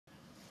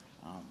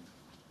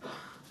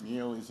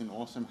Neal is an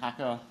awesome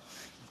hacker.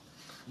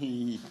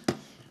 He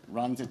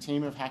runs a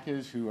team of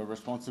hackers who are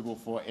responsible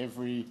for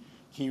every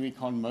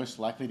KiwiCon most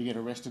likely to get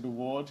arrested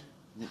award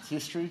in its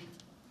history.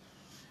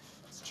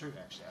 That's true,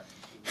 actually. I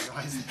didn't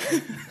realize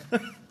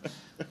that.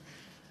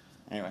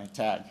 Anyway,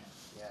 tag.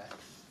 Yeah.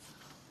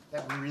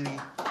 That really...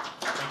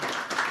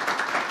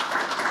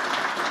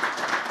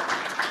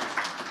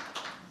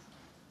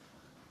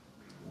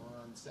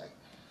 One sec.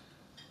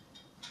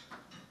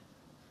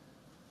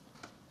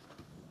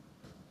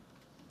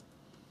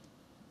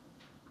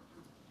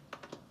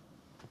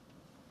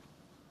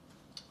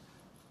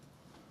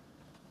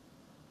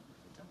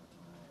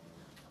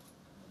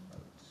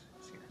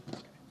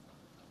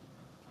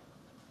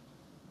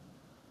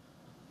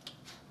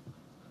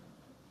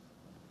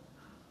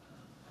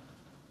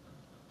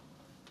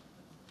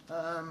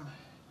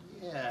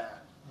 Yeah,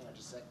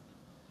 just a sec.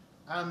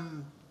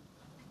 I'm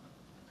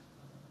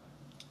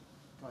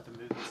going to have to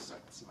move this so I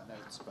can see my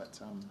notes, but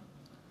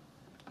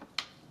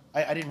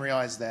I didn't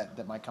realize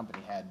that my company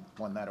had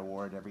won that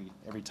award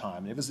every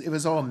time. It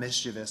was all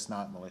mischievous,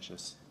 not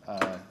malicious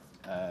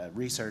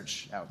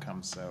research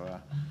outcomes. So,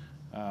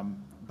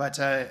 but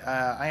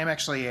I am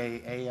actually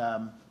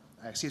an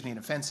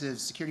offensive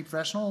security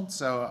professional.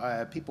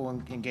 So people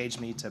engage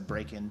me to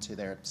break into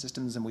their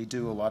systems, and we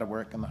do a lot of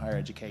work in the higher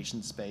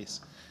education space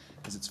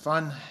because it's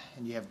fun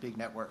and you have big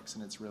networks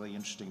and it's really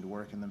interesting to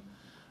work in them.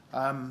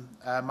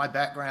 My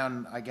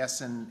background, I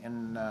guess,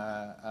 in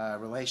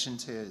relation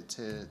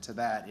to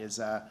that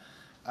is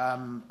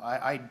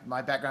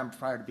my background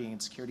prior to being in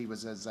security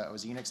was as I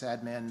was a Unix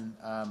admin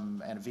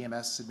and a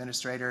VMS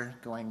administrator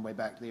going way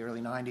back to the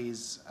early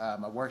 90s.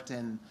 I worked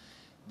in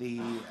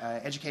the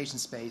education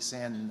space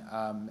in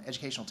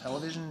educational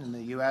television in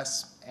the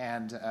U.S.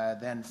 and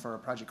then for a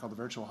project called the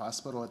Virtual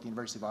Hospital at the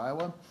University of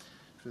Iowa,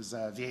 which was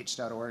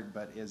vh.org,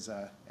 but is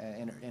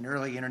an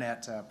early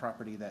internet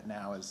property that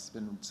now has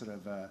been sort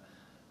of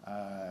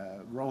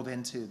rolled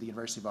into the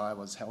University of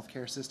Iowa's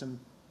healthcare system.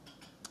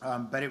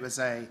 But it was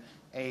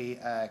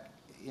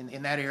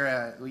in that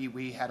era,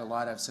 we had a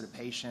lot of sort of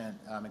patient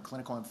and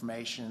clinical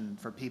information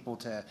for people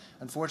to.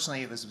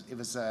 Unfortunately, it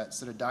was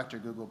sort of Dr.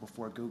 Google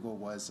before Google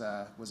was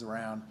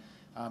around,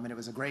 and it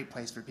was a great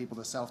place for people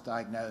to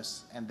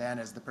self-diagnose. And then,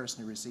 as the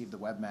person who received the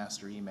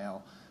webmaster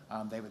email,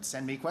 they would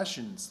send me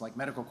questions, like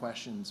medical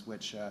questions,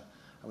 which I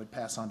would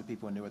pass on to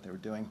people who knew what they were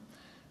doing.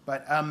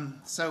 But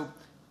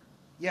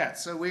yeah,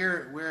 so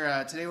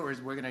today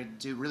what we're going to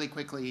do really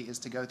quickly is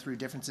to go through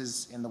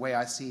differences in the way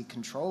I see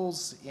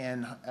controls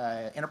in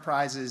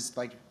enterprises,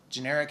 like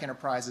generic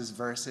enterprises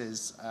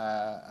versus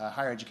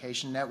higher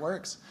education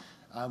networks,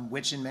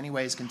 which in many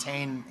ways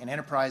contain an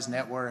enterprise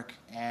network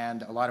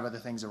and a lot of other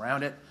things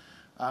around it.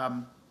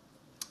 And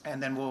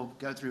then we'll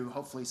go through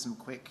hopefully some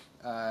quick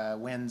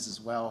wins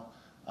as well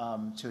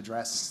to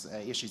address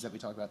issues that we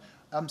talked about.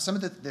 Some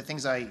of the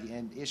things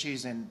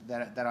issues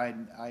that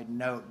I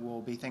note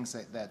will be things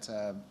that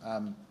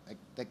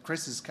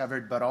Chris has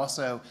covered, but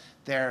also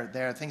there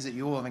are things that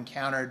you will have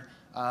encountered.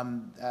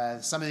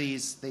 Some of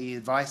these, the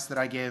advice that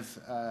I give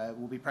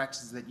will be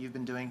practices that you've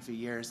been doing for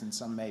years, and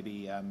some may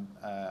be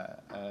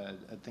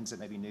things that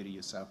may be new to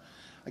you. So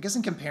I guess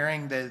in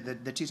comparing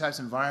the two types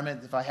of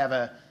environment, if I have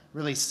a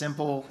really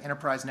simple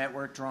enterprise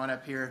network drawn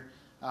up here,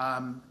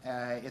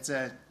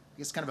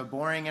 it's kind of a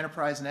boring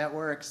enterprise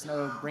network.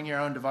 No bring your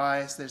own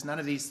device. There's none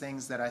of these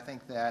things that I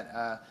think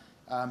that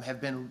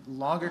have been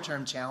longer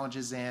term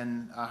challenges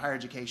in higher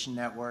education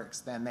networks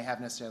than they have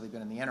necessarily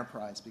been in the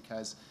enterprise,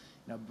 because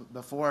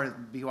before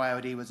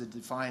BYOD was a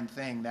defined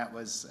thing, that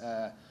was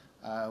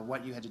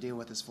what you had to deal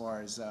with as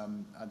far as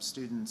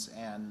students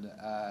and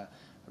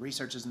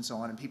researchers and so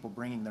on, and people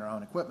bringing their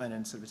own equipment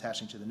and sort of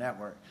attaching to the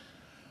network.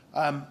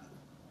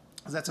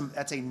 That's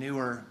a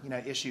newer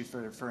issue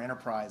for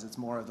enterprise. It's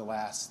more of the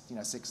last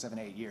 6, 7,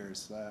 8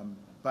 years.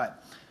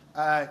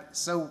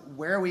 So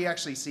where we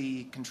actually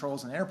see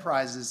controls in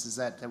enterprises is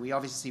that we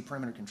obviously see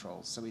perimeter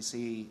controls. So we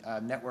see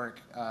network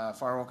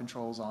firewall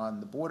controls on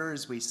the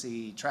borders. We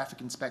see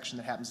traffic inspection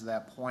that happens at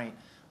that point,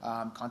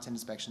 content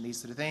inspection, these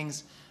sort of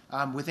things.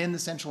 Within the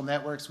central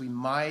networks, we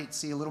might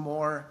see a little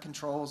more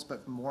controls,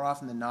 but more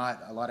often than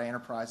not, a lot of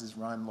enterprises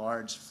run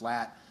large,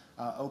 flat,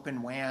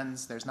 open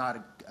WANs. There's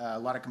not a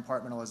lot of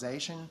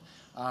compartmentalization.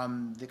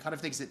 The kind of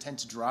things that tend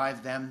to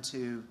drive them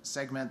to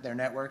segment their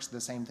networks,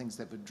 the same things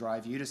that would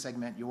drive you to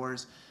segment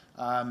yours.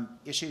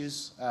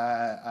 Issues,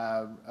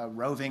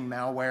 roving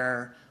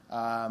malware,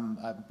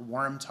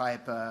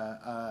 worm-type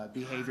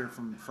behavior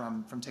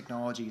from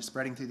technology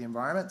spreading through the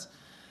environment.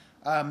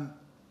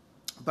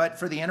 But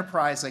for the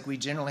enterprise, like we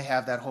generally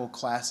have that whole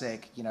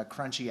classic,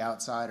 crunchy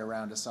outside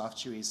around a soft,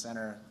 chewy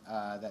center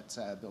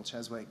that Bill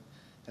Cheswick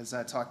has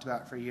talked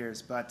about for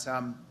years. But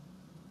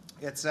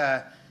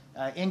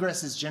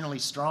ingress is generally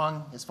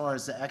strong as far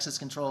as the access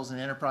controls in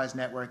an enterprise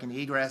network, and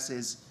egress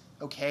is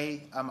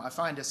okay. I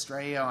find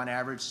Australia on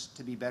average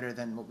to be better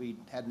than what we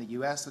had in the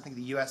US. I think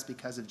the US,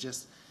 because of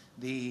just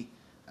the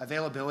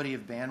availability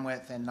of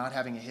bandwidth and not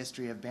having a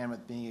history of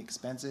bandwidth being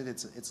expensive,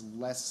 it's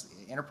less,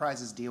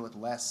 enterprises deal with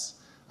less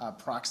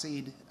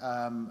proxied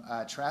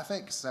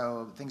traffic,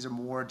 so things are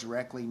more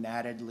directly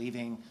natted,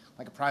 leaving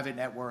like a private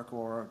network,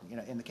 or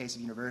in the case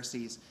of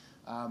universities,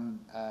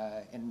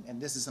 and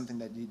this is something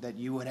that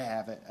you would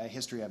have a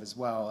history of as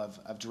well,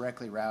 of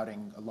directly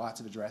routing lots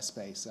of address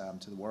space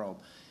to the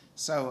world.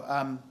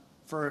 So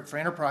for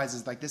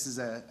enterprises, like this is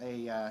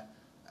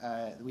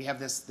we have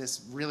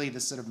this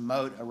sort of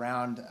moat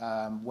around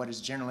what is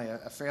generally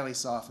a fairly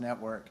soft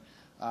network.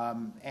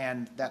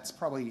 And that's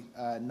probably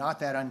not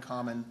that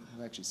uncommon.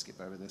 We'll actually skip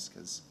over this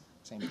because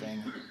same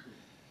thing.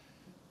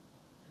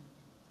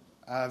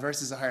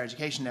 Versus a higher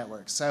education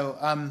network. So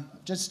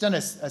just done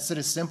a sort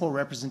of simple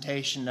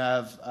representation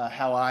of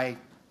how I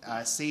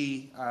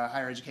see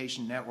higher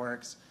education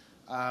networks,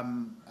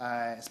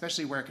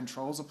 especially where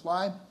controls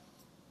apply.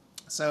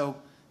 So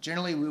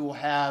generally we will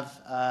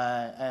have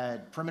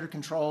perimeter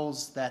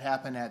controls that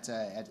happen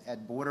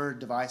at border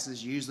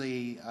devices,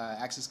 usually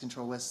access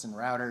control lists and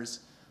routers.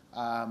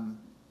 I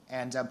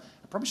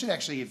probably should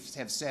actually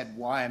have said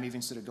why I'm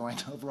even sort of going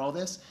over all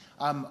this.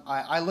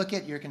 I look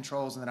at your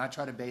controls and then I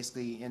try to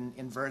basically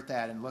invert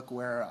that and look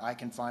where I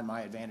can find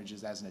my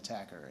advantages as an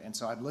attacker. And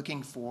so I'm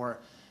looking for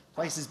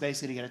places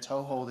basically to get a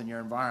toehold in your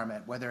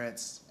environment, whether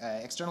it's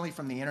externally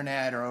from the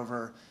internet or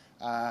over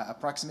a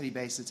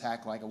proximity-based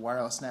attack like a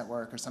wireless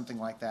network or something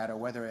like that, or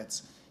whether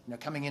it's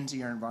coming into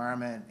your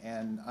environment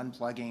and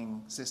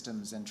unplugging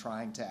systems and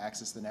trying to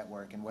access the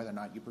network, and whether or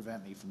not you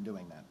prevent me from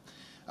doing that.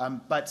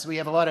 So we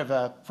have a lot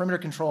of perimeter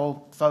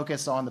control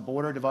focus on the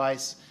border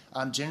device.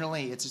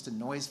 Generally, it's just a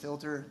noise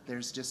filter.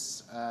 There's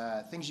just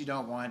things you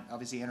don't want,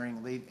 obviously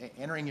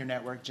entering your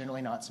network,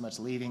 generally not so much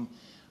leaving,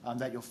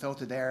 that you'll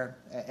filter there,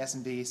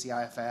 SMB,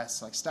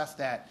 CIFS, like stuff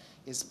that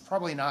is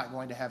probably not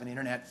going to have an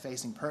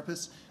internet-facing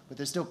purpose, but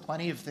there's still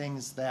plenty of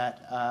things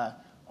that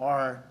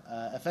are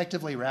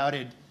effectively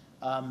routed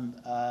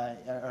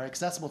are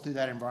accessible through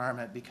that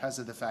environment because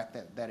of the fact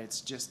that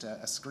it's just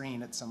a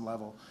screen at some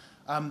level.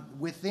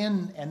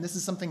 Within, and this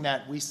is something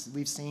that we've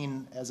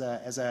seen as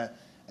a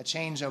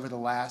change over the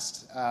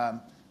last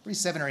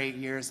 7 or 8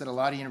 years, that a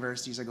lot of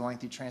universities are going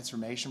through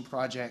transformation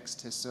projects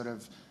to sort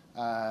of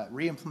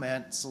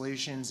re-implement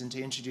solutions and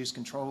to introduce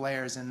control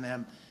layers in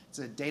them. It's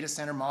a data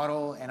center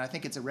model, and I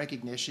think it's a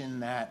recognition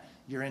that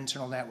your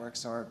internal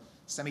networks are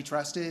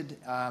semi-trusted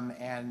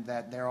and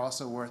that they're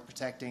also worth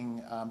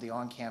protecting the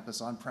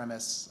on-campus,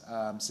 on-premise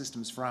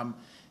systems from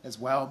as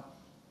well.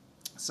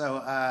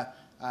 So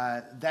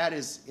that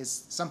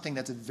is something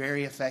that's a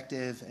very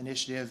effective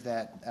initiative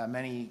that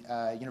many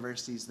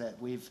universities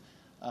that we've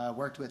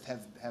worked with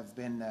have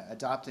been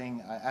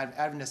adopting out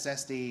of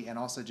necessity, and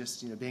also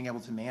just being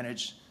able to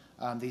manage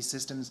these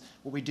systems.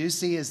 What we do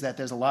see is that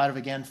there's a lot of,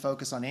 again,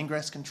 focus on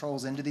ingress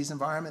controls into these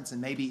environments,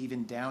 and maybe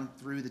even down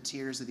through the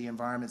tiers of the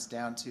environments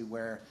down to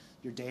where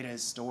your data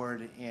is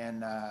stored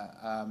in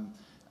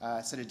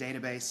sort of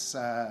database,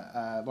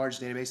 large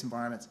database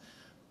environments.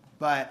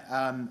 But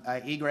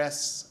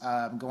egress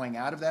going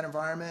out of that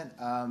environment,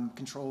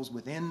 controls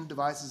within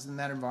devices in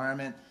that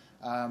environment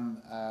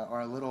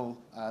are a little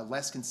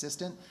less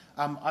consistent.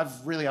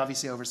 I've really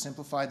obviously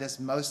oversimplified this.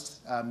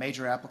 Most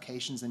major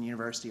applications in the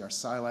university are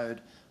siloed,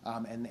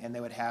 and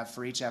they would have,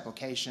 for each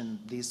application,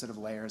 these sort of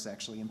layers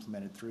actually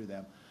implemented through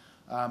them.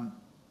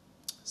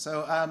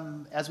 So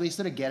as we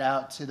sort of get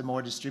out to the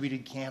more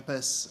distributed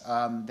campus,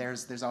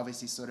 there's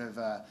obviously sort of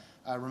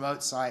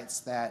remote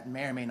sites that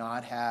may or may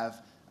not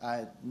have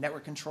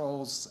network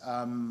controls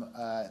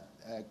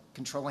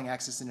controlling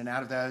access in and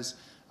out of those.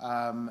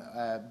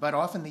 But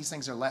often these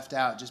things are left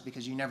out just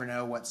because you never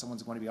know what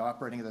someone's going to be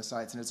operating at those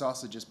sites, and it's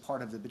also just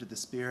part of the bit of the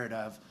spirit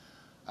of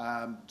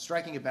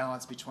striking a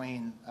balance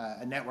between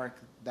a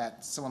network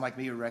that someone like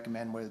me would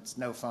recommend where it's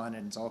no fun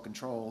and it's all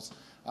controls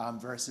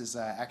versus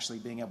actually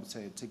being able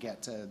to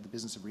get to the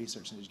business of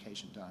research and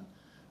education done.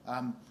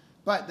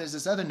 But there's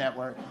this other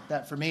network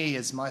that for me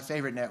is my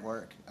favorite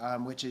network,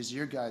 which is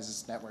your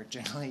guys' network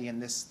generally in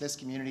this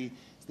community.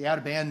 It's the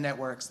out-of-band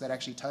networks that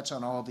actually touch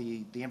on all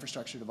the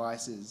infrastructure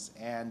devices.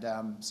 And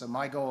so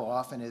my goal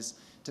often is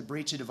to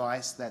breach a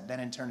device that then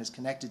in turn is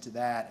connected to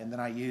that, and then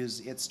I use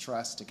its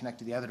trust to connect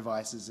to the other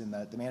devices in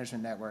the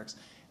management networks.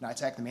 And I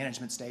attack the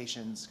management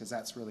stations because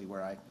that's really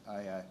where I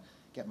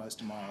get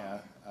most of my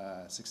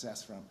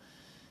success from.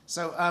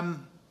 So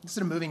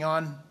sort of moving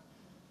on.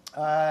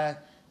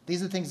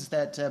 These are the things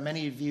that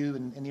many of you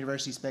in the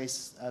university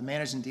space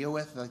manage and deal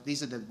with. Like,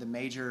 these are the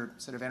major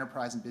sort of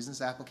enterprise and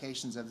business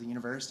applications of the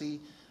university.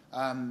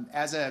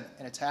 As an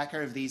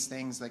attacker of these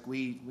things, like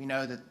we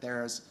know that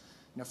there's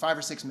 5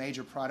 or 6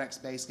 major products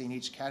basically in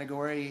each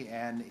category,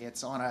 and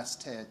it's on us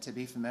to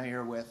be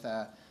familiar with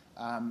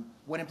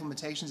what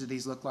implementations of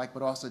these look like,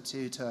 but also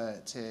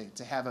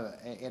to have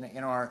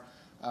in our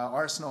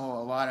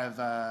arsenal a lot of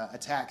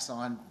attacks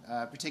on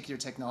particular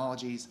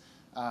technologies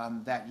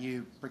that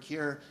you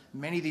procure.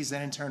 Many of these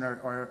then in turn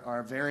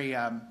are very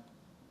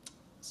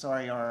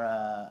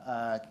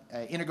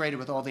integrated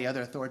with all the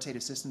other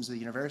authoritative systems of the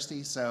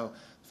university. So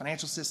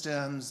financial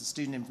systems, the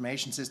student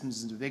information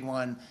systems is a big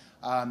one,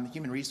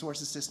 human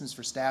resources systems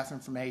for staff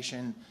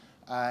information,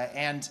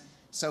 and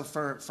So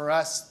for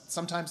us,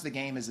 sometimes the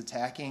game is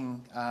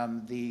attacking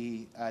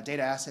the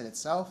data asset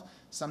itself.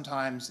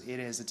 Sometimes it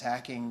is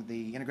attacking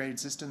the integrated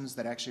systems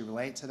that actually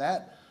relate to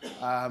that.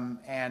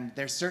 And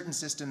there's certain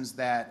systems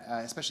that,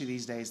 especially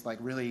these days, like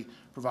really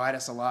provide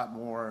us a lot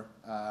more,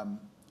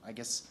 I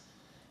guess,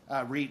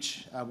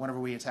 reach whenever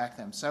we attack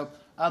them. So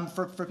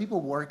for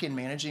people who work in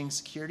managing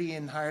security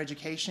in higher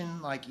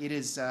education, like it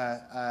is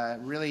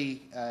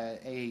really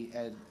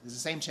there's the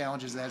same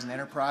challenges as an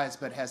enterprise,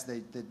 but has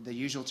the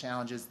usual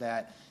challenges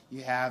that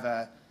you have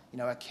a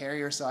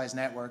carrier-sized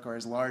network or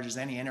as large as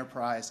any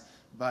enterprise,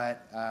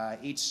 but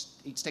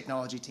each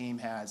technology team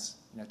has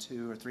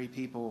 2 or 3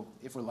 people,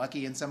 if we're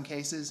lucky in some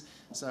cases.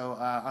 So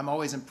I'm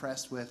always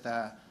impressed with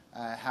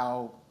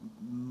how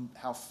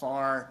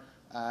far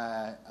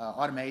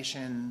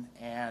automation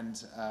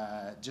and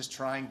just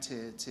trying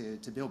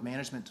to build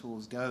management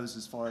tools goes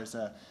as far as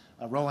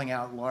rolling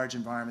out large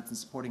environments and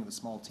supporting with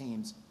small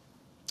teams.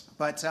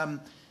 But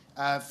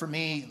for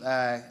me,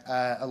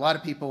 a lot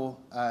of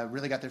people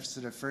really got their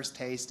sort of first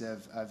taste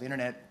of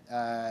internet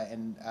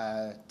and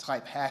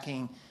type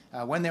hacking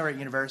when they were at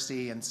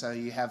university, and so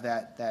you have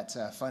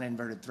that fun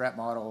inverted threat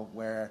model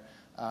where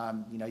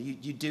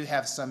you do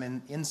have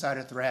some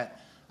insider threat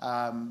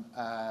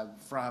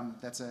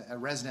that's a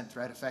resident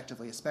threat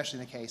effectively, especially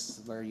in the case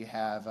where you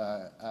have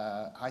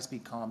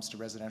high-speed comms to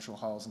residential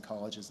halls and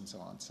colleges and so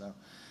on. So,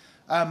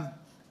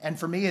 and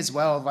for me as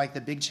well, like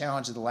the big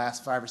challenge of the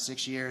last 5 or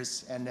 6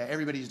 years, and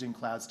everybody who's doing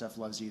cloud stuff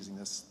loves using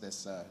this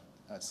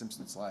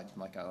Simpson slide.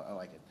 I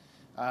like it.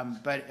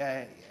 But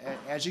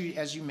as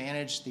you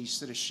manage these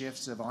sort of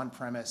shifts of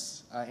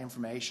on-premise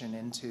information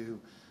into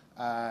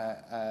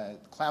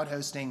cloud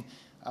hosting,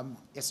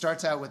 it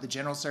starts out with the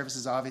general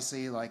services,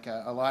 obviously, like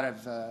a lot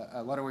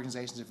of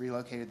organizations have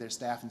relocated their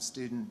staff and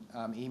student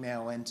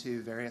email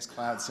into various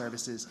cloud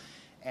services.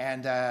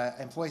 And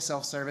employee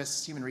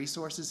self-service human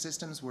resources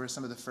systems were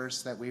some of the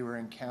first that we were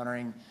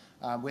encountering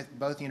with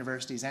both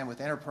universities and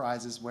with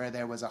enterprises, where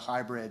there was a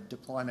hybrid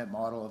deployment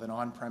model of an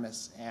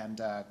on-premise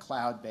and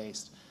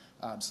cloud-based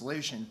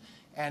solution.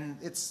 And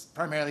it's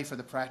primarily for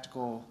the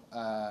practical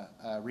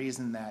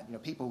reason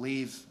that people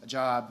leave a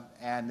job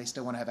and they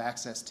still want to have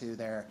access to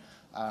their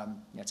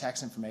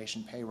tax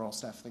information, payroll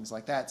stuff, things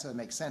like that. So it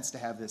makes sense to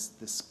have this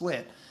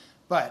split.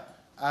 But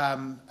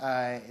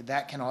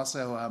that can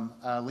also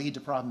lead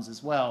to problems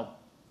as well.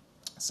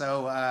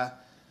 So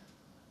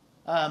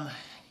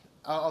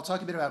I'll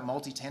talk a bit about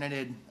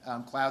multi-tenanted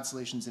cloud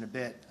solutions in a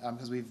bit,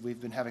 because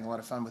we've been having a lot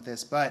of fun with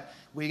this. But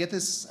we get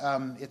this.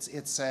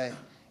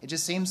 It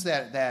just seems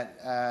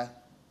that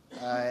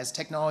as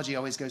technology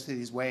always goes through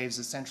these waves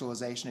of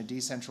centralization and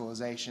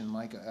decentralization,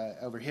 like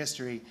over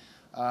history,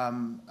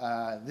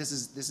 this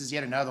is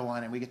yet another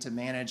one, and we get to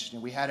manage.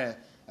 We had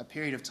a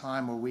period of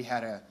time where we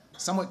had a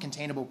somewhat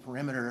containable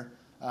perimeter,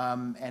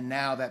 and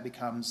now that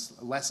becomes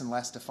less and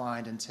less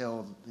defined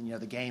until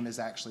the game is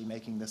actually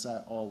making this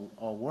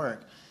all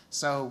work.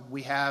 So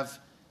we have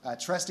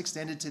trust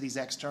extended to these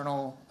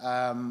external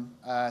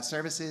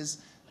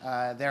services.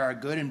 There are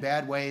good and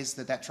bad ways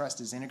that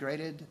trust is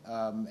integrated,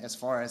 as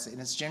far as,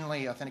 and it's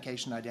generally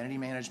authentication identity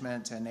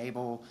management to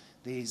enable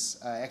these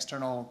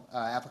external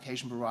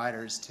application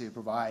providers to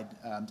provide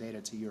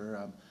data to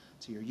your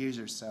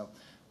users. So,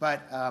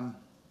 but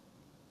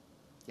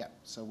yeah,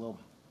 so we'll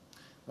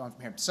go on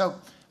from here. So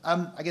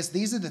I guess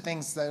these are the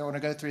things that I want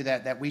to go through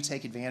that we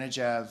take advantage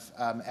of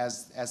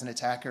as an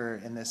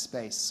attacker in this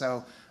space.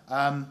 So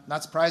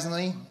not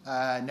surprisingly,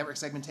 network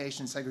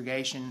segmentation,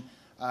 segregation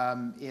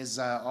is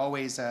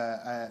always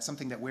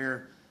something that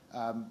we're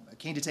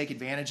keen to take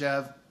advantage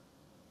of.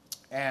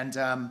 And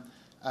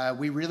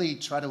we really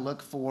try to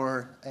look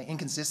for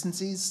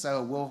inconsistencies.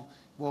 So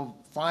we'll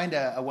find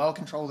a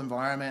well-controlled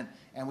environment,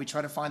 and we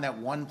try to find that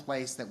one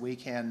place that we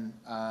can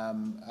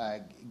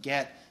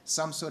get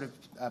some sort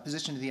of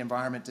position to the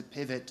environment to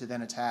pivot to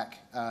then attack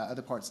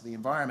other parts of the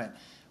environment.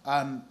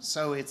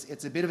 So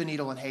it's a bit of a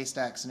needle in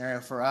haystack scenario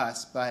for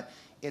us, but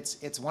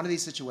it's one of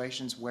these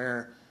situations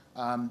where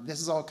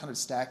this is all kind of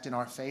stacked in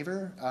our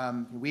favor.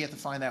 We have to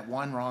find that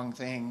one wrong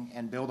thing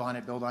and build on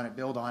it, build on it,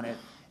 build on it.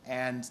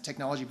 And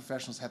technology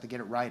professionals have to get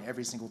it right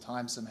every single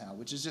time somehow,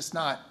 which is just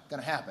not going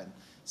to happen.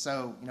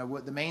 So,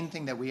 the main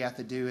thing that we have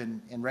to do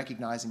in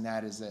recognizing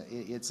that is that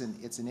it's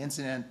an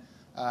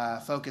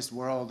incident-focused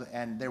world,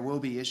 and there will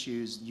be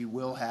issues. You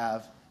will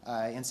have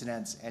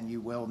incidents, and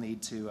you will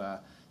need to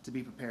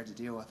be prepared to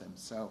deal with them.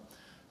 So,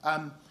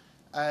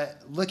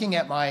 looking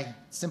at my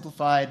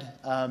simplified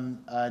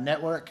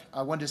network,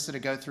 I wanted to sort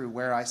of go through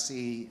where I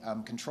see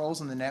controls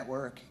in the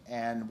network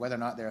and whether or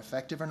not they're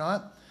effective or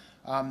not.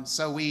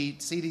 So we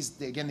see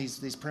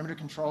these perimeter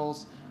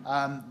controls.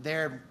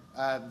 They're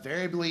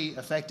variably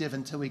effective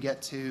until we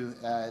get to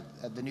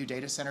the new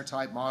data center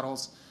type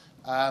models,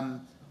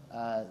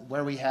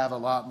 where we have a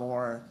lot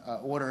more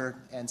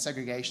order and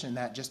segregation in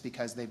that, just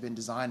because they've been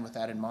designed with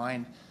that in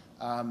mind.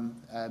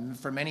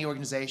 For many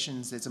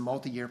organizations, it's a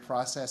multi-year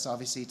process,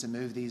 obviously, to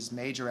move these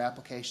major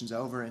applications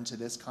over into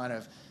this kind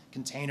of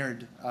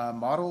containered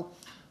model.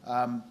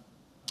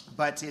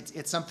 But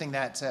it's something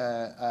that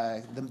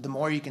the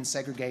more you can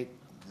segregate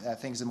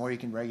things, the more you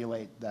can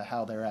regulate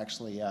how they're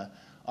actually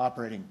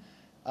operating.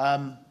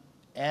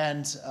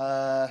 Let's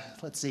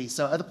see,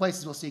 so other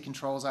places we'll see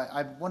controls.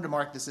 I wanted to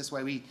mark this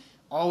way. We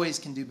always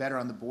can do better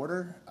on the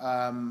border.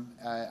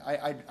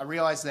 I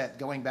realize that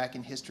going back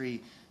in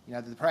history,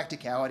 the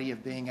practicality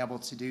of being able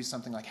to do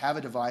something like have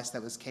a device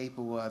that was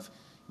capable of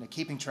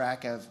keeping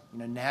track of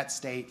NAT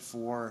state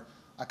for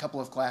a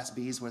couple of Class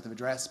B's worth of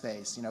address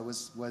space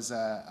was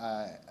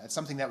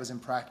something that was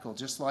impractical.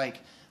 Just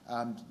like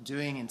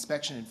doing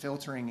inspection and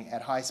filtering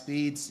at high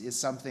speeds is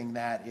something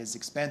that is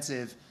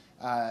expensive,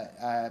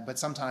 but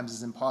sometimes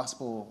is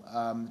impossible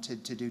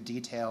to do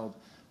detailed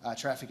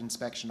traffic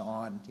inspection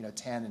on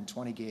 10 and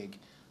 20 gig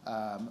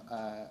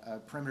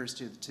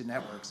perimeters to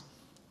networks,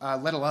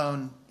 let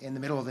alone in the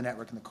middle of the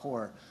network in the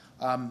core.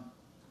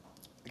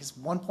 I guess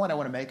one point I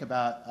want to make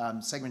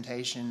about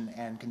segmentation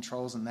and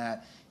controls in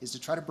that is to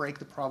try to break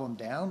the problem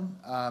down,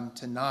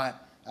 to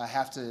not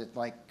have to,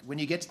 like, when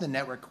you get to the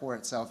network core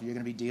itself, you're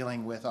going to be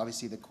dealing with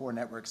obviously the core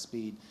network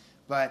speed,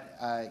 but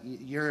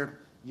your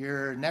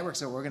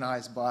networks are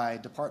organized by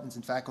departments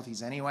and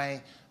faculties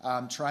anyway.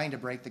 Trying to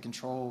break the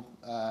control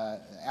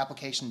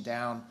application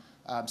down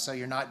so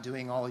you're not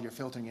doing all of your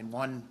filtering in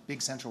one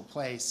big central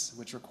place,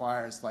 which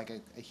requires like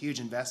a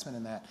huge investment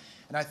in that.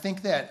 And I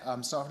think that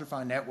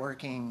software-defined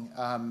networking,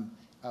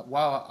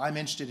 while I'm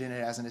interested in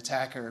it as an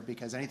attacker,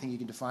 because anything you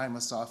can define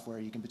with software,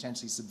 you can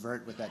potentially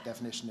subvert with that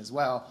definition as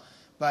well,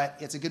 but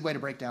it's a good way to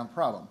break down the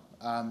problem.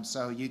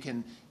 So you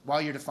can,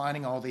 while you're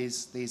defining all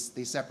these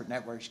separate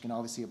networks, you can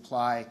obviously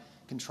apply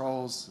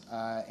controls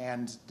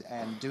and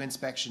do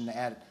inspection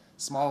at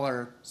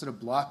smaller sort of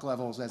block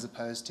levels as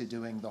opposed to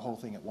doing the whole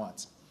thing at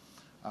once.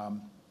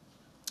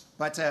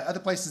 But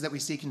other places that we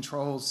see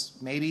controls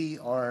maybe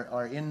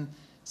are in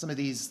some of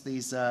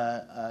these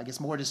I guess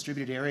more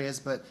distributed areas,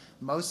 but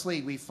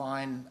mostly we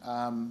find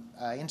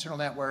internal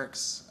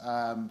networks.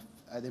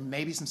 There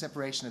may be some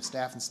separation of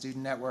staff and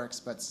student networks,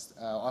 but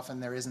often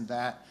there isn't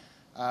that.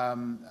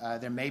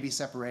 There may be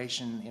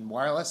separation in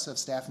wireless of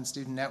staff and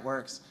student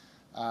networks,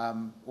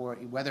 or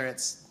whether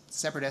it's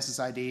separate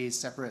SSIDs,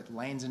 separate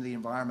lanes into the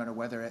environment, or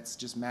whether it's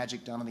just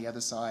magic done on the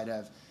other side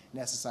of an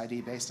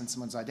SSID based on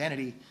someone's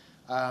identity.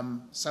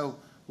 So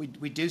we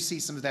do see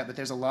some of that, but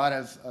there's a lot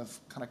of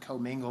kind of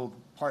commingled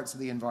parts of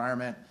the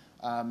environment,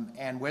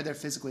 and where they're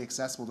physically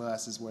accessible to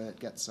us is where it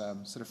gets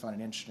sort of fun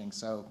and interesting.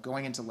 So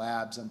going into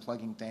labs,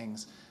 unplugging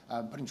things,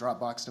 putting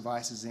Dropbox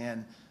devices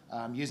in,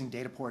 using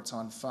data ports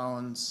on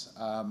phones.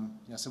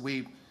 So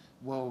we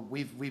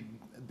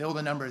build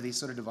a number of these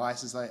sort of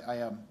devices.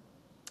 I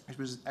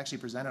was actually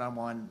presented on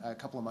one a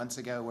couple of months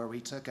ago where we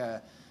took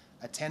a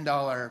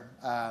 $10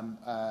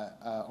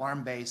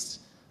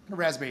 ARM-based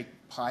Raspberry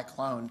Pi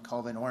clone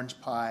called an Orange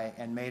Pi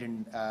and made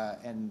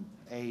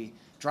a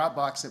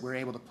Dropbox that we're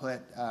able to put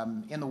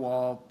in the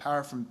wall,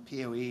 power from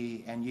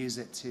PoE, and use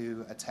it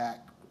to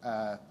attack,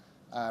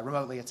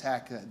 remotely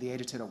attack the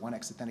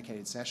 802.1x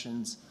authenticated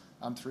sessions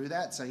through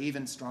that. So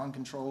even strong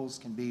controls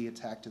can be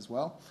attacked as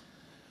well.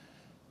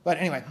 But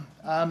anyway,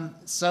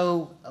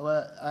 so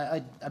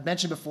I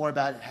mentioned before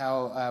about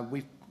how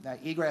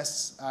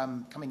egress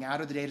coming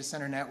out of the data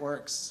center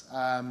networks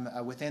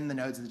within the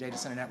nodes of the data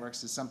center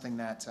networks is something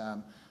that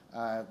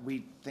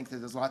we think that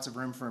there's lots of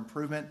room for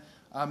improvement.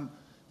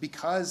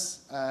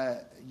 Because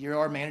you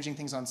are managing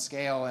things on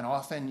scale, and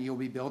often you'll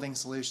be building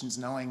solutions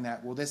knowing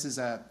that, well, this is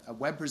a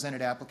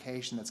web-presented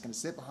application that's going to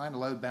sit behind a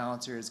load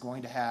balancer, is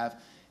going to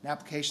have an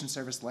application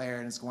service layer,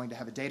 and it's going to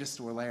have a data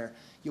store layer.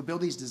 You'll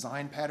build these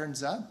design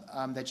patterns up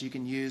that you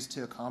can use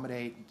to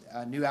accommodate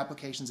new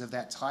applications of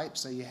that type,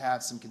 so you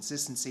have some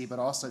consistency, but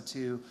also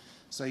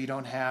so you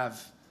don't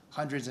have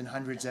hundreds and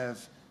hundreds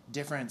of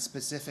different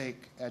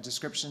specific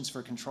descriptions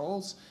for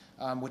controls,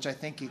 which I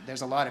think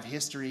there's a lot of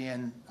history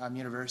in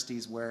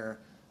universities where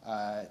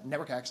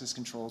network access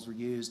controls were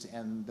used,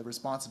 and the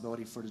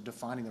responsibility for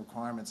defining the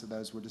requirements of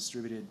those were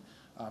distributed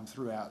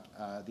throughout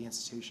the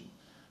institution.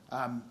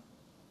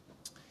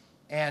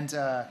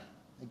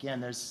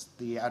 Again, there's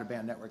the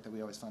out-of-band network that we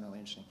always find really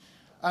interesting.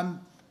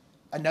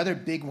 Another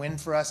big win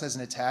for us as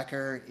an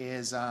attacker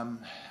is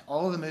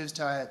all of the moves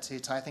to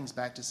tie things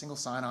back to single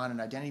sign-on and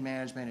identity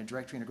management and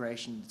directory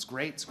integration. It's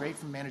great. It's great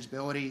from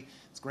manageability.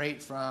 It's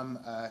great from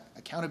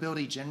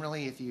accountability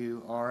generally if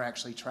you are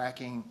actually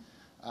tracking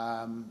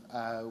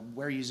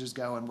where users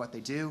go and what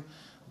they do.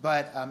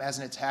 But as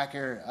an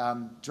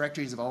attacker,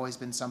 directories have always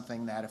been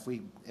something that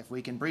if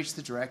we can breach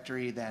the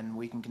directory, then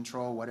we can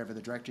control whatever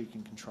the directory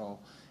can control.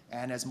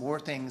 And as more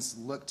things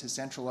look to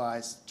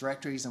centralize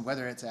directories, and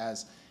whether it's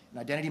as an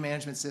identity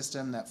management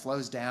system that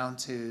flows down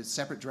to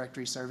separate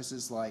directory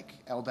services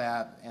like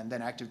LDAP and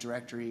then Active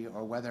Directory,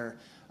 or whether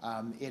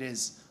it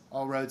is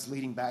all roads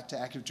leading back to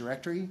Active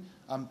Directory.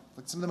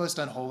 But some of the most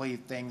unholy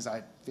things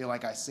I feel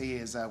like I see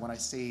is when I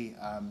see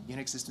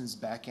Unix systems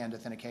backend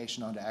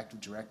authentication onto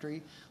Active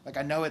Directory. Like,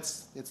 I know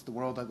it's the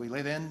world that we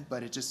live in,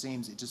 but it just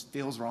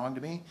feels wrong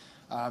to me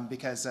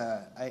because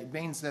it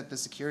means that the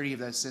security of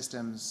those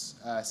systems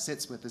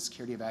sits with the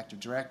security of Active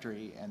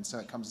Directory, and so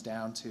it comes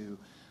down to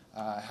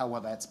how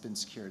well that's been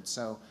secured.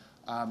 So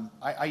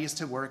I used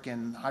to work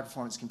in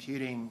high-performance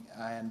computing,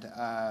 and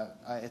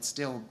it's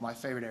still my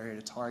favorite area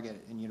to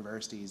target in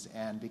universities.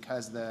 And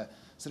because the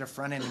sort of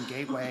front-end and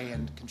gateway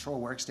and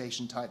control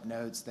workstation type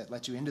nodes that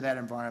let you into that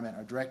environment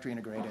are directory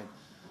integrated,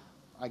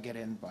 I get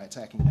in by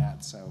attacking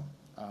that. So,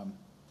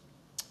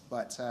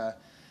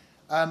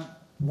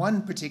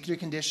 one particular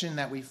condition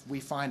that we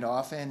find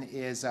often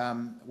is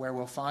where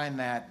we'll find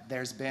that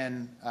there's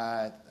been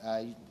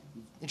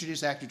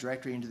introduced Active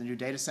Directory into the new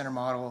data center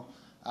model.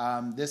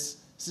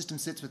 This system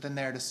sits within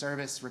there to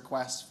service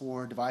requests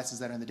for devices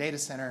that are in the data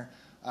center,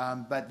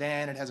 but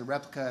then it has a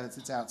replica that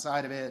sits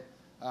outside of it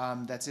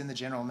that's in the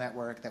general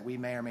network that we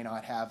may or may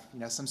not have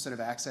some sort of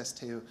access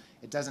to.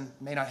 It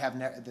may not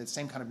have the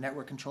same kind of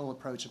network control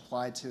approach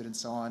applied to it and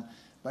so on,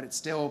 but it's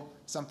still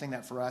something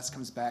that for us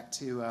comes back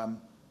to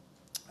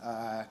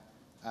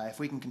if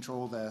we can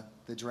control the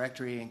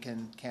directory and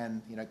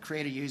can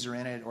create a user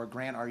in it or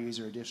grant our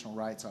user additional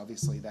rights,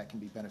 obviously that can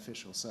be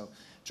beneficial. So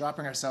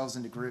dropping ourselves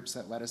into groups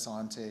that let us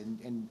on to,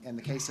 in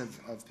the case of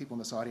people in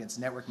this audience,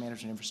 network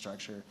management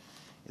infrastructure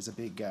is a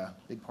big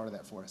part of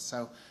that for us.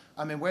 So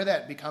where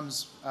that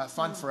becomes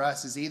fun for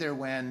us is either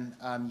when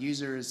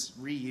users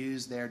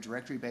reuse their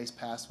directory-based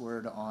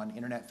password on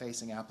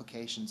internet-facing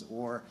applications,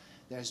 or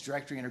there's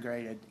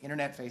directory-integrated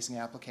internet-facing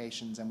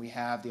applications, and we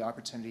have the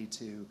opportunity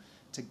to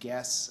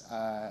guess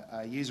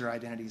user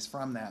identities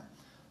from that.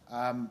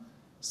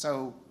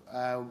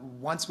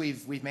 Once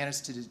we've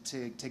managed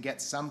to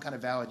get some kind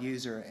of valid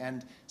user,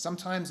 and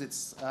sometimes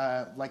it's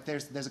like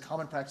there's a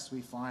common practice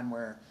we find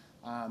where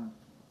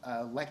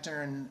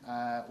lectern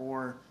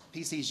or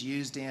PCs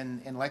used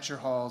in lecture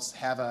halls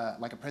have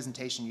a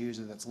presentation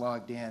user that's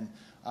logged in.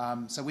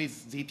 So we've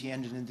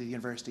VPN'd it into the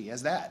university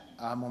as that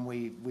when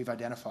we've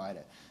identified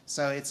it.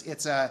 So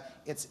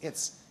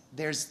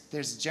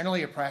there's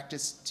generally a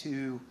practice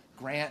to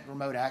grant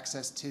remote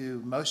access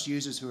to most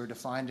users who are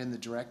defined in the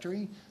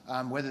directory,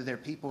 whether they're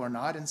people or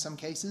not in some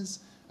cases.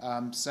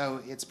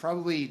 So it's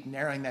probably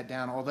narrowing that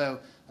down, although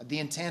the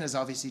intent is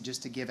obviously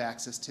just to give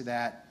access to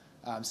that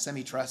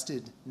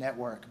semi-trusted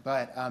network,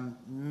 but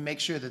make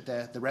sure that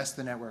the rest of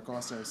the network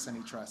also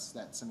semi-trusts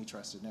that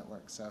semi-trusted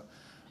network. So,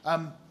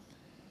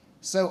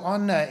 so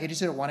on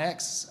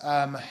 802.1x,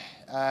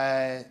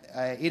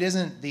 it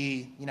isn't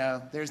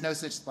there's no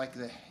such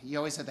you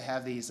always have to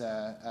have these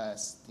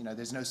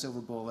there's no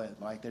silver bullet,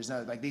 there's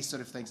no these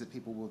sort of things that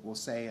people will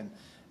say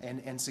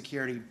in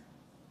security.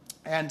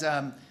 And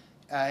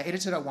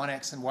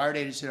 802.1x and wired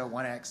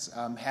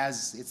 802.1x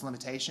has its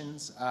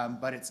limitations,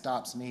 but it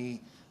stops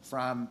me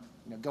from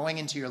going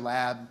into your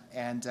lab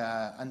and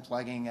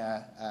unplugging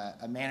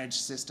a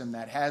managed system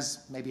that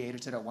has maybe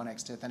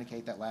 802.1x to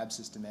authenticate that lab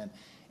system in,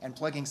 and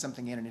plugging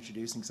something in and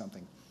introducing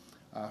something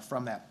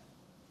from that.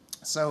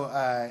 So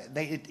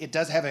it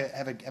does have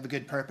a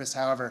good purpose.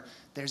 However,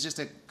 there's just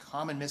a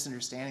common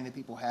misunderstanding that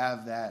people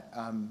have that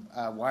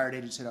wired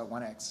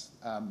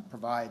 802.1x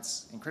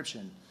provides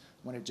encryption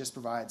when it just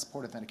provides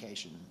port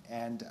authentication.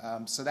 And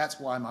so that's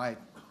why my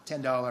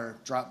 $10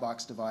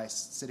 Dropbox device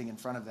sitting in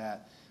front of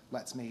that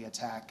lets me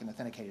attack an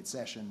authenticated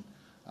session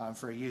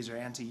for a user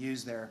and to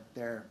use their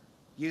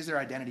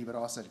identity, but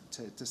also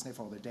to sniff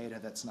all their data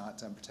that's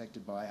not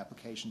protected by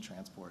application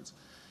transports.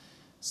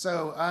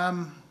 So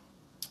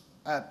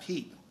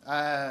PEEP.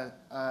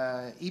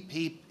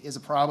 ePEEP is a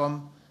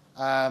problem,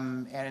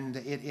 and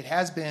it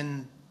has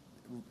been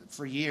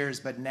for years,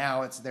 but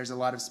now there's a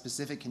lot of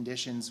specific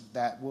conditions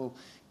that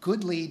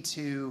could lead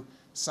to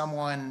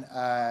someone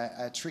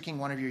tricking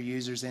one of your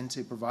users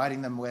into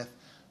providing them with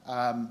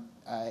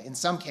in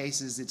some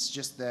cases, it's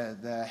just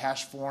the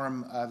hash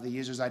form of the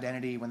user's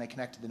identity when they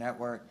connect to the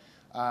network.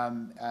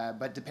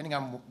 But depending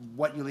on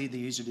what you lead the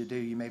user to do,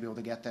 you may be able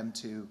to get them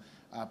to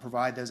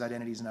provide those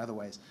identities in other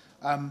ways.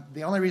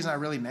 The only reason I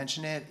really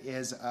mention it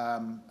is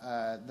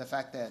the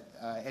fact that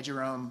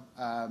eduroam,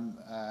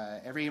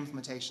 every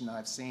implementation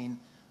I've seen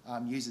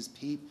uses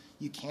PEEP.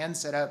 You can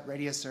set up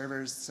radio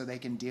servers so they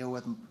can deal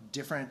with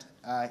different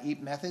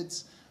EAP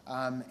methods.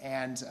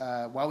 And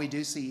while we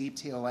do see EAP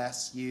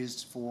TLS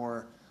used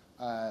for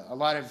a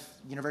lot of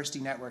university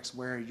networks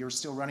where you're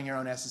still running your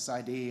own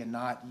SSID and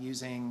not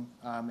using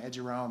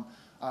eduroam,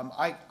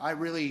 I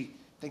really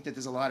think that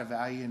there's a lot of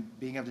value in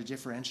being able to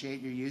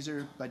differentiate your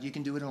user, but you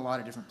can do it in a lot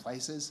of different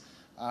places.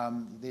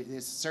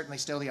 There's certainly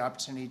still the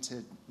opportunity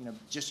to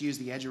just use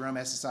the eduroam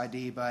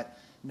SSID, but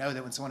know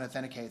that when someone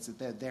authenticates that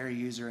they're their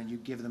user and you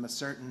give them a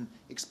certain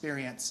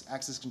experience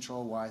access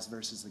control wise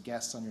versus the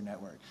guests on your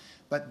network.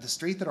 But the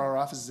street that our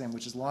office is in,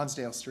 which is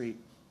Lonsdale Street,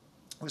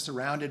 we're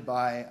surrounded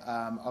by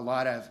a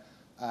lot of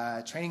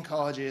training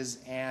colleges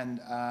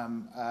and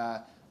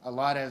a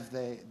lot of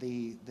the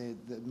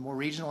more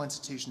regional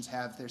institutions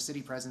have their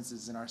city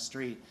presences in our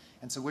street.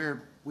 And so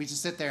we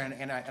just sit there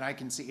and I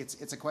can see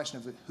it's a question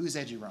of who's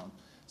eduroam.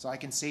 So I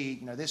can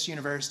see this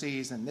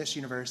universities and this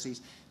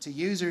universities. To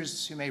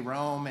users who may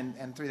roam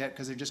and through that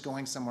because they're just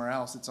going somewhere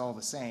else, it's all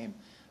the same.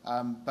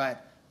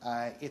 But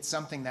it's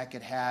something that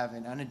could have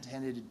an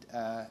unintended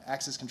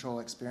access control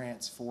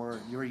experience for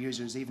your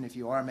users, even if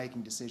you are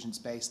making decisions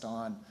based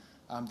on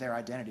their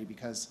identity,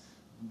 because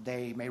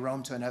they may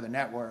roam to another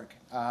network,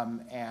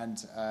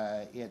 and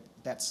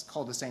that's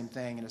called the same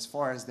thing. And as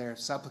far as their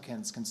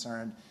supplicant's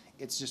concerned,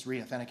 it's just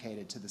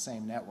re-authenticated to the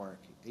same network,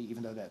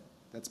 even though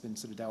that's been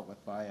sort of dealt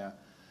with by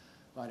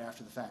right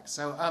after the fact.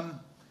 So,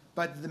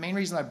 but the main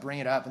reason I bring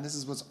it up, and this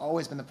is what's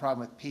always been the problem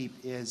with PEEP,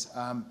 is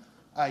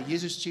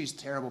users choose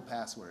terrible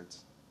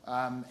passwords.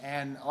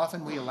 And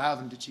often we allow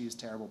them to choose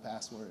terrible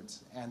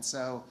passwords. And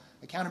so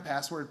account and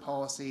password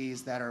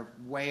policies that are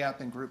way up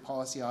in group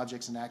policy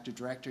objects in Active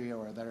Directory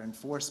or that are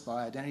enforced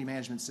by identity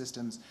management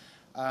systems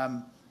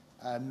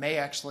may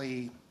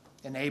actually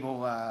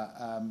enable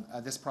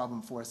this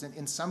problem for us.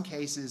 In some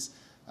cases,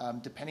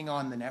 depending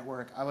on the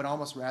network, I would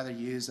almost rather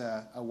use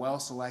a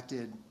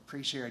well-selected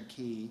pre-shared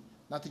key,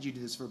 not that you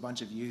do this for a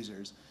bunch of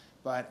users,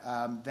 but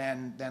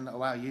then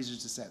allow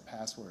users to set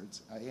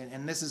passwords.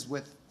 And this is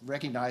with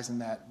recognizing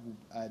that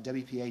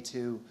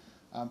WPA2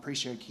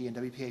 pre-shared key and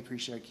WPA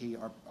pre-shared key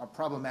are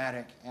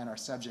problematic and are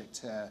subject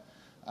to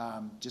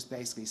just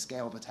basically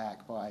scaled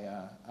attack by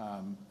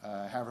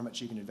however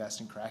much you can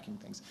invest in cracking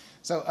things.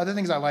 So other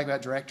things I like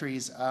about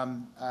directories,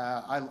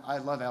 I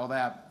love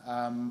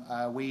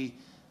LDAP. We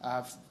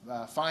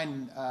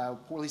find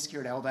poorly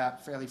secured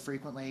LDAP fairly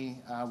frequently.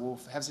 We'll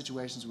have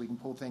situations where we can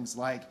pull things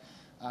like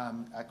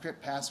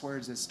crypt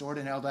passwords that's stored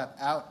in LDAP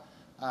out,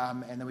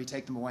 and then we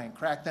take them away and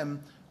crack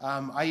them.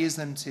 I use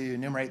them to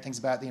enumerate things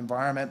about the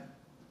environment.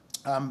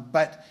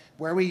 But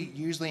where we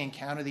usually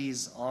encounter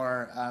these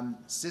are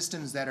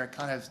systems that are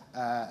kind of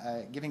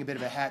giving a bit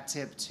of a hat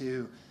tip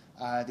to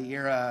the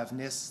era of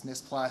NIST,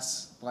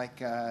 NIST+,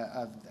 like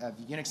of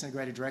Unix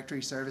integrated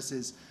directory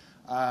services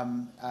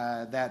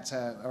that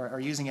are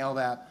using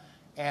LDAP.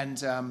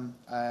 And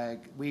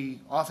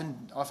we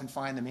often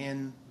find them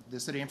in the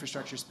sort of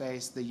infrastructure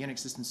space, the Unix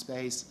system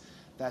space,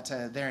 that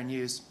they're in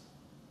use.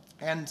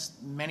 And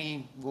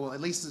many will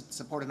at least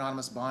support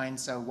anonymous bind,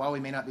 so while we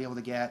may not be able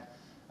to get,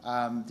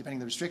 depending on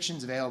the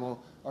restrictions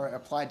available or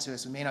applied to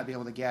us, we may not be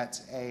able to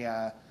get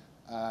a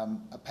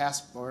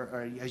pass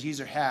or a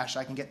user hash.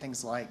 I can get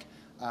things like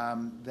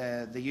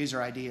the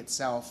user ID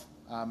itself.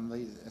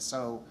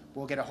 So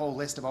we'll get a whole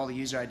list of all the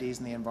user IDs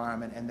in the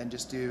environment and then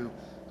just do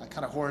a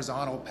kind of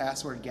horizontal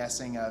password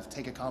guessing of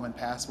take a common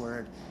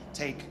password,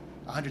 take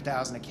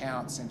 100,000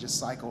 accounts and just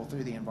cycle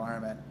through the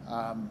environment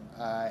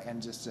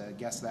and just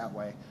guess that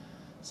way.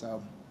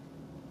 So,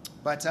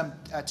 but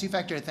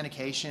two-factor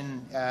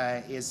authentication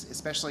is,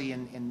 especially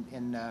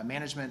in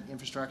management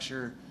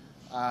infrastructure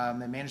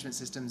and management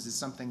systems, is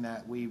something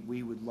that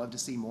we would love to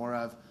see more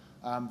of.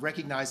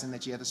 Recognizing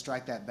that you have to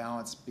strike that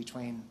balance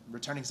between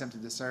returning something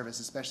to the service,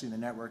 especially in the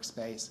network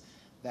space,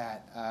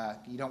 that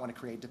you don't want to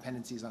create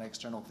dependencies on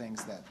external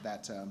things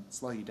that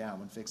slow you down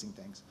when fixing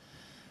things.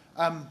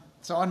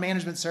 So on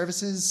management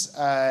services,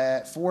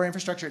 for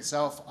infrastructure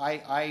itself,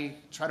 I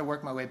try to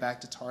work my way back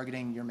to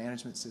targeting your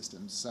management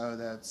systems. So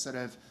the sort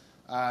of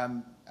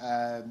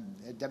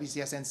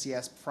WCS,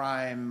 NCS,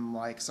 Prime,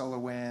 like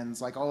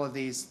SolarWinds, like all of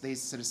these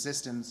sort of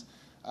systems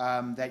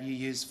that you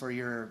use for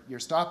your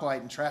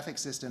stoplight and traffic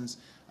systems,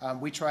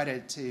 we try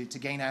to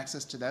gain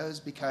access to those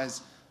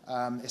because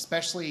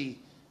especially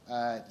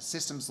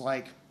systems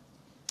like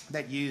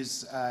that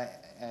use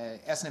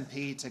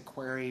SNMP to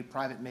query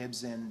private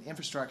MIBs in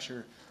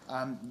infrastructure,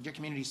 your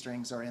community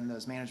strings are in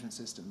those management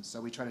systems,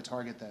 so we try to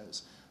target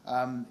those.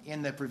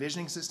 In the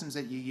provisioning systems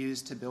that you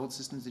use to build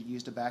systems that you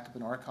use to backup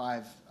and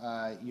archive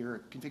your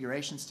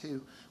configurations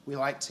to, we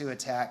like to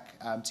attack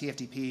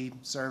TFTP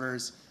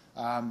servers.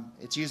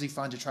 It's usually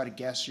fun to try to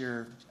guess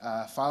your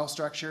file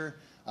structure.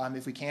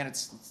 If we can,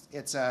 it's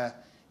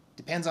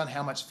depends on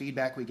how much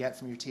feedback we get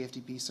from your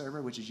TFTP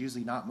server, which is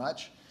usually not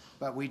much,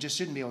 but we just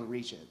shouldn't be able to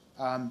reach it.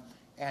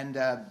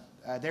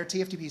 There are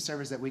TFTP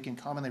servers that we can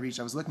commonly reach.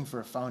 I was looking for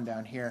a phone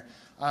down here.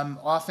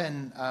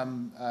 Often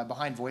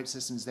behind VoIP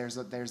systems,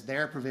 there's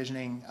their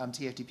provisioning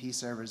TFTP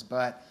servers,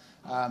 but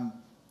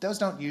those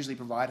don't usually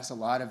provide us a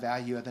lot of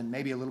value other than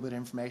maybe a little bit of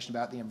information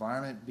about the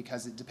environment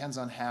because it depends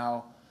on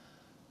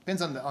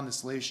on the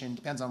solution,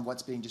 depends on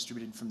what's being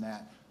distributed from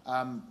that.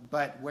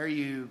 But where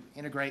you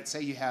integrate,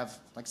 say you have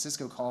like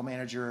Cisco Call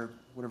Manager,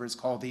 whatever it's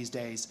called these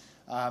days,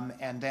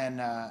 and then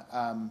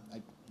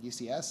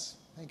UCS,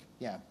 I think,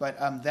 yeah. But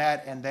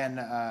that, and then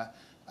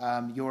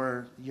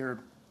your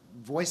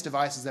voice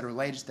devices that are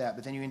related to that.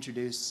 But then you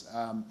introduce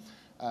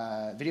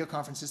video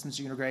conference systems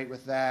you integrate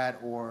with that,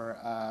 or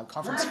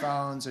conference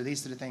phones, or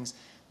these sort of things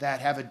that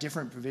have a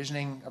different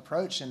provisioning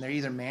approach, and they're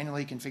either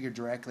manually configured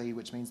directly,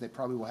 which means they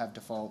probably will have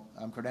default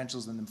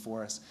credentials in them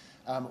for us,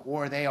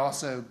 or they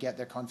also get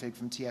their config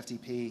from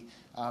TFTP,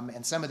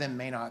 and some of them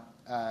may not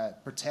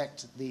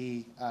protect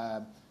the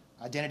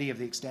identity of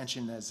the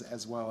extension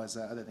as well as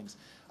other things.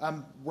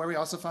 Where we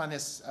also find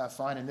this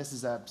fun, and this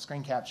is a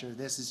screen capture,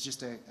 this is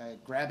just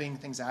grabbing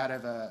things out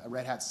of a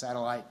Red Hat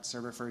satellite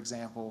server, for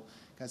example,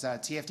 because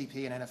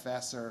TFTP and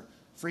NFS are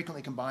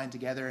frequently combined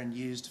together and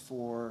used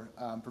for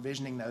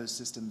provisioning those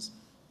systems.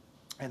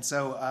 And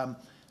so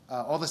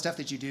all the stuff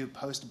that you do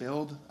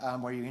post-build,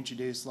 where you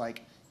introduce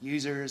like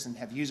users and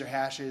have user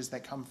hashes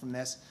that come from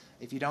this,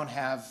 if you don't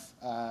have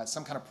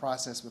some kind of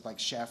process with like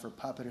Chef or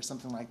Puppet or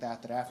something like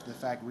that, that after the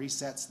fact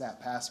resets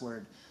that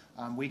password,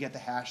 we get the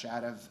hash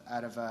out of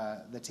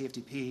the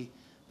TFTP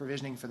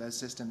provisioning for those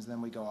systems,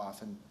 then we go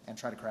off and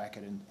try to crack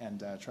it and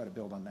try to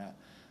build on that.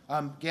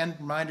 Again,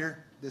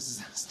 reminder,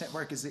 this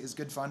network is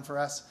good fun for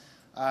us.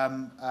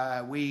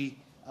 We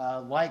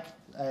like,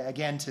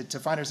 again, to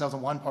find ourselves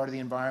in one part of the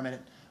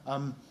environment.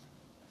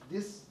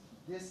 This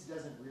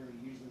doesn't really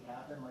usually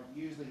happen. Like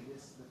usually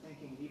the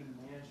thinking, even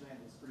the management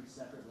is pretty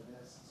separate with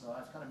this. So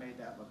I've kind of made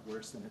that look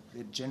worse than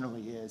it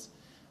generally is.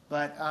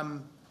 But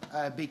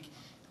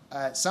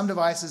some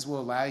devices will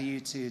allow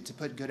you to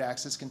put good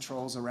access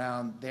controls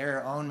around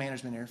their own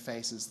management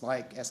interfaces,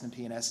 like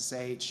SNMP and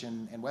SSH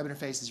and web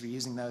interfaces. You're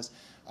using those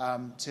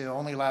to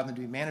only allow them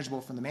to be manageable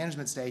from the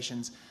management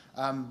stations.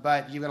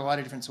 But you've got a lot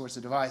of different sorts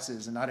of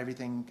devices, and not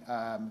everything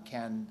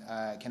can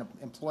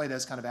employ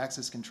those kind of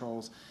access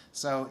controls.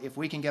 So if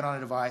we can get on a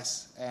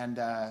device and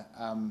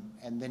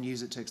then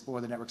use it to explore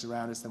the networks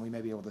around us, then we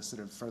may be able to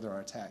sort of further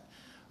our attack.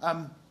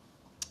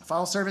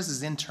 File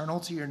services internal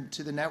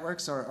to the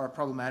networks are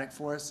problematic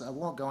for us. I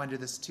won't go into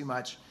this too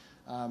much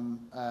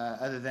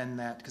other than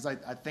that, because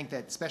I think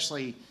that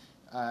especially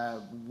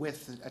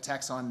with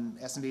attacks on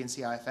SMB and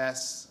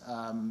CIFS,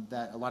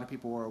 that a lot of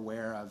people are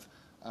aware of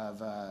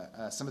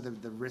some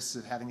of the risks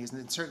of having these,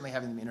 and certainly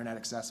having them internet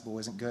accessible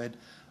isn't good.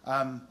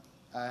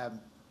 I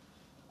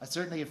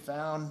certainly have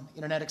found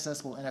internet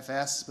accessible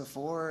NFS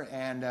before,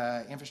 and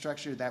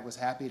infrastructure that was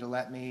happy to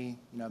let me,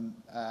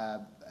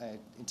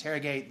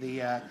 interrogate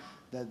the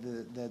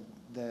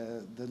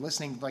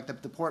listening, like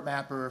the port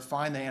mapper,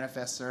 find the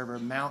NFS server,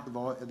 mount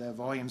the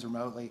volumes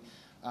remotely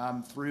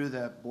through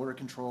the border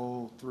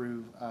control,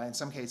 through in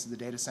some cases the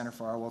data center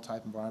firewall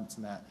type environments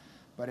and that.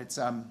 But it's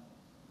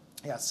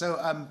yeah.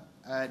 So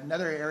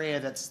another area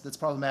that's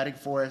problematic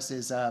for us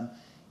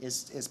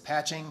is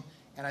patching,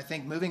 and I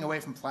think moving away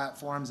from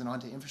platforms and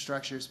onto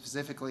infrastructure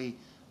specifically.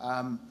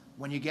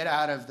 When you get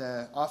off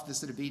the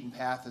sort of beaten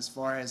path as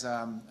far as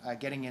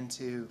getting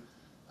into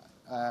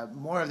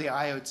more of the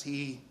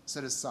IoT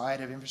sort of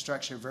side of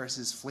infrastructure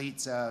versus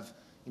fleets of,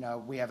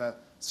 we have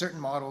certain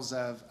models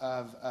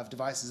of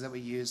devices that we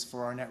use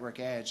for our network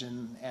edge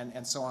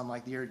and so on,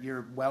 like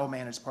your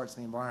well-managed parts of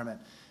the environment.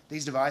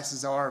 These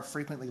devices are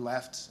frequently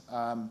left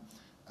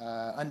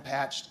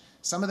unpatched.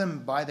 Some of them,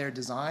 by their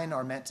design,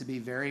 are meant to be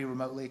very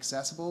remotely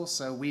accessible.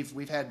 So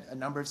we've had a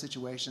number of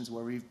situations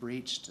where we've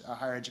breached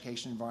higher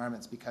education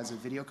environments because of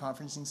video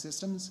conferencing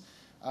systems.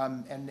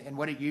 And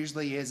what it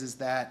usually is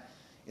that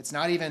it's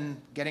not even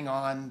getting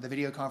on the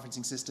video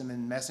conferencing system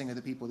and messing with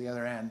the people at the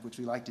other end, which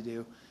we like to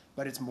do,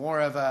 but it's more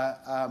of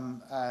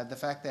the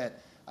fact that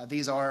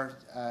these are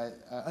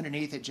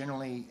underneath it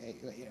generally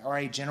are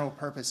a general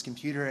purpose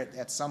computer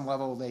at some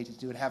level. They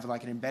would have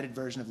like an embedded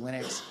version of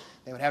Linux.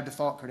 They would have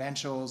default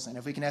credentials, and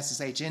if we can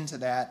SSH into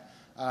that,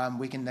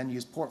 we can then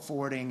use port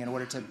forwarding in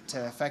order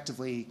to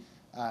effectively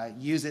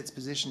use its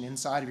position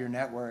inside of your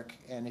network.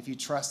 And if you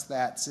trust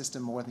that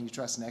system more than you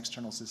trust an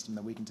external system,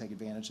 then we can take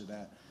advantage of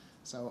that.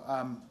 So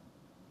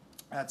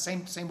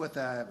same with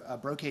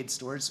Brocade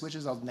storage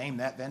switches. I'll name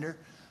that vendor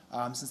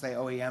since they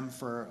OEM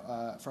for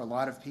a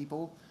lot of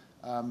people.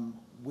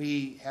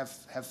 We have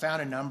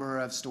found a number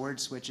of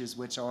storage switches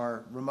which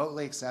are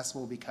remotely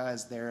accessible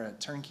because they're a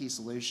turnkey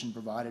solution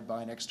provided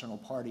by an external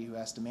party who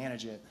has to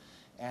manage it,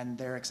 and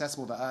they're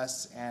accessible to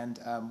us. And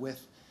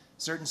with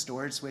certain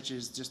storage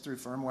switches, just through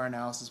firmware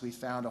analysis, we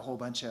found a whole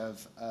bunch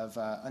of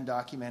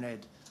undocumented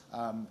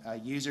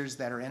users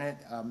that are in it.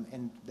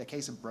 In the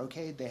case of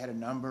Brocade, they had a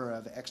number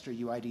of extra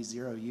UID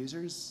 0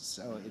 users.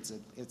 So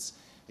it's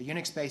a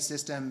Unix-based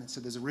system. So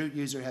there's a root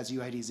user who has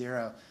UID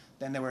 0.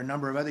 Then there were a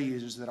number of other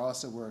users that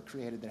also were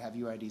created that have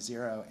UID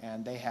 0,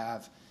 and they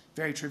have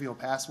very trivial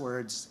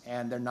passwords,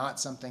 and they're not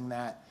something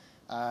that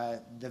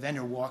the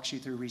vendor walks you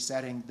through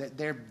resetting.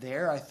 They're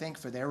there, I think,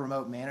 for their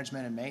remote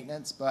management and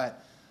maintenance,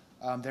 but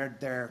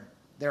they're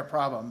a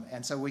problem.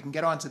 And so we can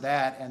get onto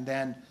that, and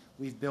then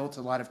we've built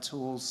a lot of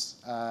tools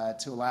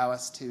to allow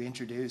us to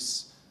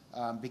introduce,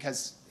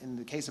 because in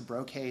the case of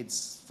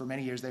Brocades, for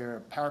many years they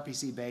were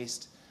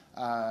PowerPC-based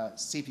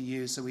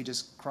CPU, so we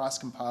just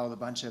cross-compiled a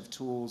bunch of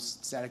tools,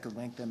 statically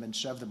linked them, and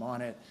shoved them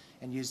on it,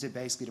 and used it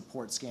basically to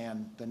port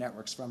scan the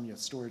networks from your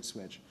storage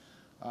switch.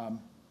 Actually,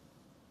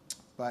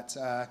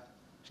 I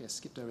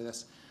skipped over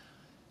this.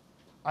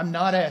 I'm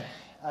not a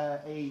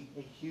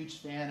huge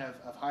fan of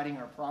hiding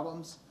our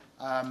problems,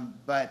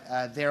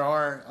 but there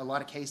are a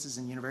lot of cases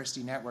in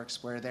university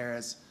networks where there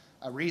is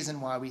a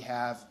reason why we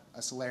have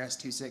a Solaris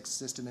 2.6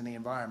 system in the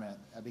environment,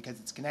 because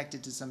it's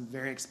connected to some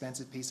very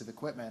expensive piece of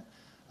equipment.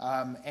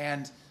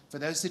 And for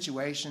those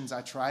situations,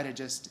 I try to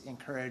just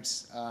encourage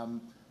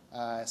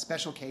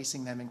special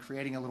casing them and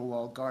creating a little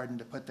walled garden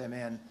to put them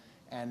in,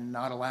 and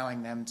not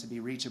allowing them to be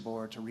reachable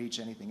or to reach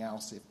anything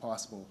else if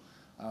possible.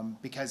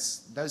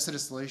 Because those sort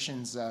of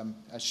solutions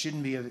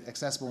shouldn't be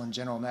accessible in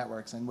general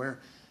networks, and we're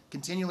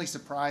continually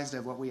surprised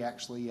at what we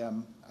actually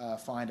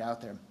find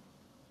out there.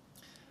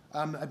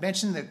 I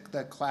mentioned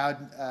the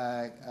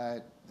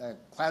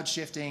cloud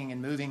shifting and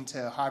moving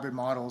to hybrid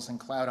models and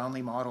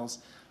cloud-only models.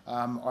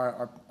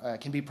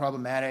 can be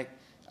problematic.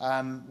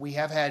 We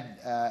have had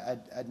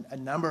a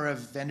number of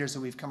vendors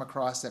that we've come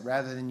across that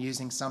rather than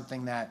using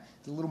something that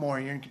is a little more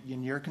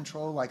in your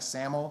control, like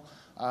SAML,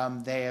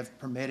 they have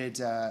permitted,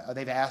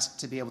 they've asked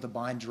to be able to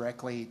bind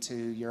directly to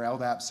your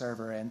LDAP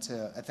server and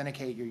to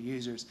authenticate your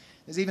users.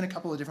 There's even a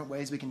couple of different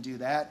ways we can do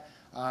that.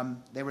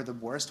 They were the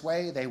worst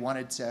way. They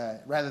wanted to,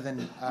 rather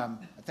than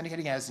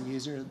authenticating as a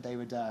user, they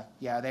would,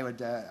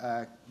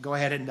 go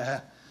ahead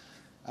and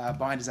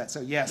bind as that.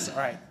 So yes, all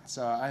right.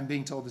 So I'm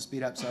being told to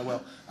speed up, so I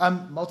will.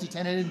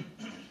 Multi-tenanted,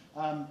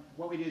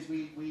 what we do is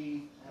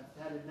we have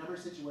had a number of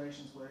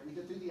situations where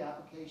either through the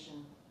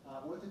application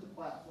or through the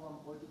platform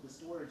or through the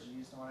storage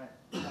used on it,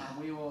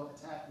 we will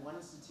attack one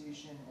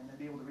institution and then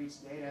be able to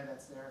reach data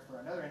that's there for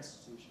another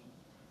institution.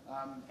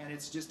 And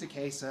it's just a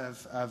case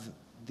of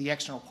the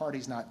external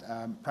parties not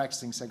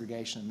practicing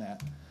segregation in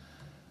that.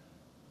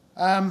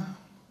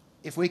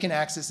 If we can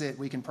access it,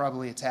 we can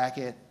probably attack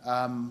it.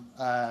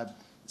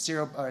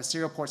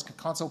 Serial ports,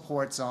 console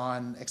ports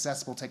on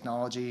accessible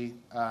technology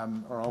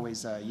are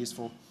always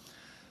useful.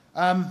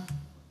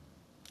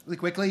 Really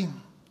quickly,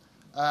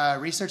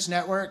 research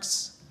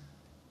networks.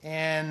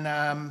 In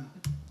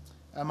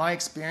my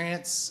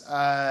experience,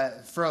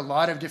 for a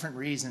lot of different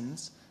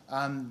reasons,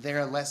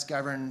 they're a less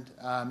governed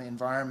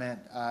environment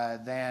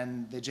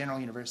than the general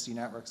university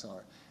networks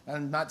are.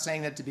 I'm not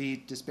saying that to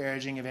be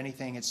disparaging of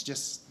anything, it's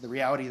just the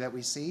reality that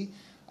we see.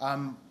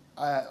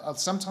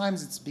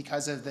 Sometimes it's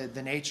because of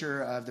the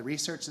nature of the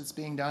research that's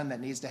being done that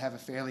needs to have a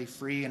fairly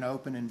free and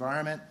open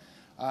environment.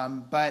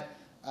 But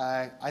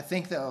I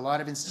think that a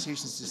lot of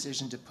institutions'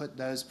 decision to put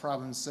those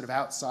problems sort of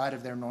outside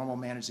of their normal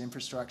managed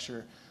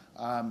infrastructure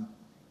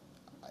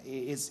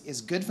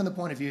is good from the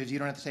point of view of you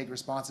don't have to take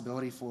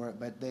responsibility for it,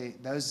 but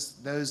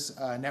those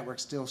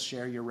networks still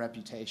share your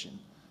reputation.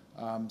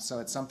 So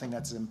it's something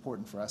that's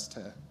important for us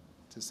to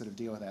sort of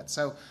deal with that.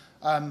 So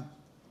I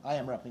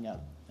am wrapping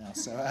up now.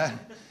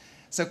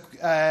 So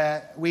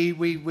we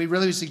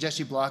really suggest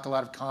you block a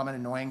lot of common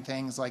annoying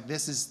things. Like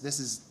this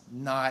is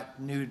not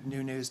new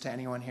news to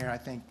anyone here, I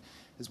think,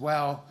 as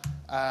well.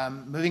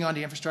 Moving on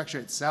to infrastructure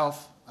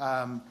itself,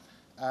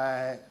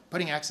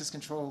 putting access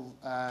control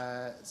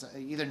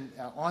either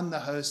on the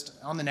host,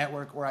 on the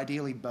network, or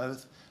ideally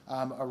both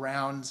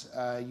around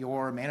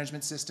your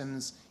management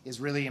systems is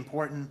really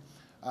important.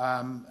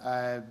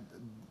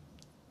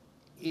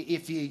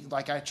 If you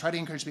like, I try to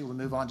encourage people to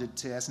move on to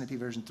SNMP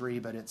version 3,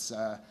 but it's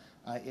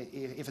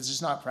if it's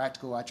just not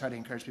practical, I try to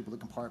encourage people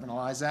to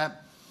compartmentalize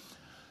that.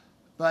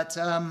 But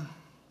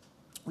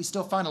we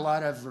still find a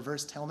lot of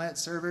reverse telnet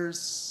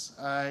servers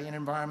in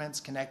environments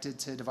connected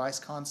to device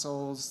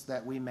consoles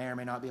that we may or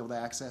may not be able to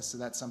access, so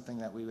that's something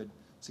that we would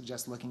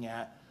suggest looking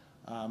at.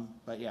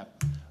 But yeah,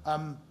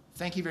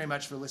 thank you very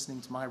much for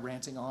listening to my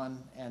ranting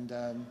on, and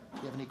if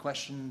you have any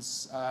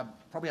questions,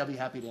 probably I'll be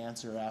happy to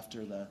answer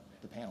after the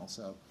panel,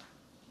 so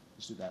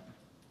just do that.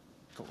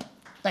 Cool.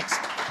 Thanks.